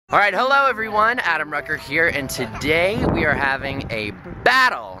Alright, hello everyone, Adam Rucker here, and today we are having a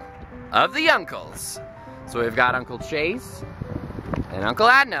battle of the uncles. So we've got Uncle Chase, and Uncle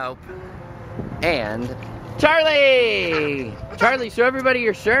Adnope, and Charlie! Charlie, show everybody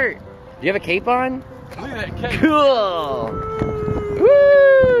your shirt. Do you have a cape on? Look at that cape. Cool!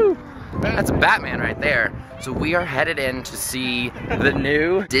 Woo! That's a Batman right there. So we are headed in to see the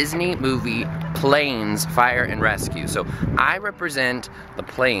new Disney movie, Planes, Fire and Rescue. So I represent the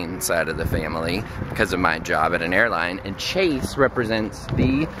plane side of the family because of my job at an airline, and Chase represents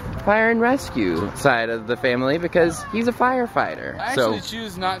the fire and rescue side of the family because he's a firefighter. I actually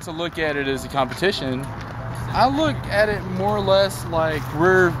choose not to look at it as a competition. I look at it more or less like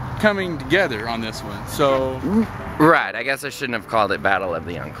we're coming together on this one, so... Right, I guess I shouldn't have called it Battle of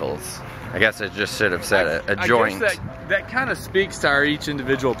the Uncles. I guess I just should have said a joint. I guess that kind of speaks to our each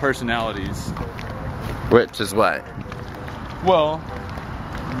individual personalities. Which is what? Well,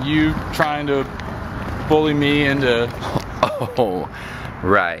 you trying to bully me into... Oh,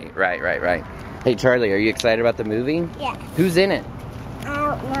 right. Hey Charlie, are you excited about the movie? Yeah. Who's in it? I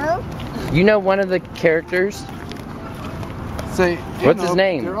don't know. You know one of the characters? Say, what's his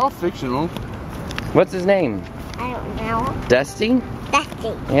name? They're all fictional. What's his name? I don't know. Dusty?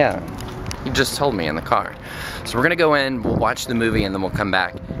 Dusty. Yeah. You just told me in the car. So we're gonna go in, we'll watch the movie, and then we'll come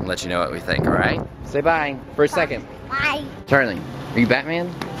back and let you know what we think, alright? Say bye for a second. Bye. Charlie, are you Batman?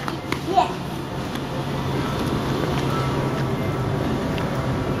 Yeah.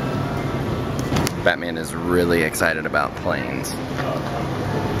 Batman is really excited about planes.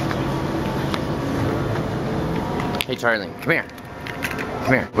 Hey Charlie, come here.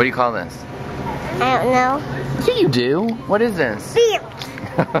 Come here. What do you call this? I don't know. Yeah, you do. What is this? Beard.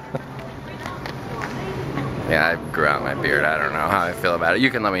 Yeah, I grew out my beard. I don't know how I feel about it. You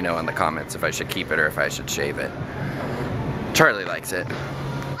can let me know in the comments if I should keep it or if I should shave it. Charlie likes it.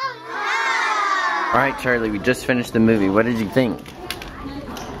 Alright, Charlie, we just finished the movie. What did you think?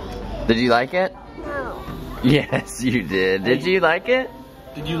 Did you like it? No. Yes, you did. Did you like it?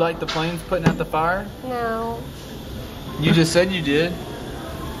 Did you like the planes putting out the fire? No. You just said you did.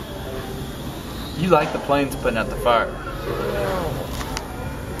 You like the planes putting out the fire.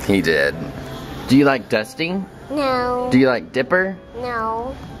 He did. Do you like Dusty? No. Do you like Dipper?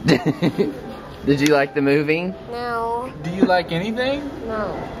 No. Did you like the movie? No. Do you like anything?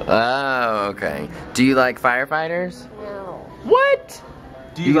 No. Oh, okay. Do you like firefighters? No. What?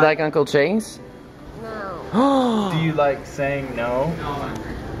 Do you like Uncle Chase? No. Do you like saying no?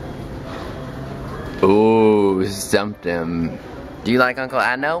 Ooh, stumped him. Do you like Uncle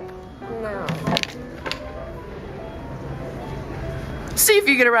Adnope? No. See if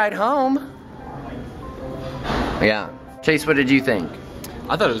you get a ride home. Yeah. Chase, what did you think?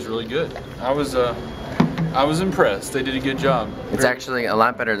 I thought it was really good. I was impressed. They did a good job. It's actually a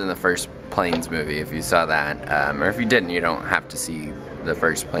lot better than the first Planes movie, if you saw that. Or if you didn't, you don't have to see the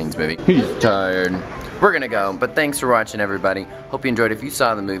first Planes movie. He's tired. We're gonna go, but thanks for watching, everybody. Hope you enjoyed. If you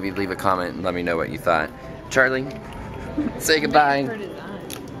saw the movie, leave a comment and let me know what you thought. Charlie, say goodbye.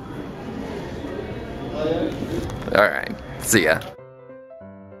 Alright, see ya.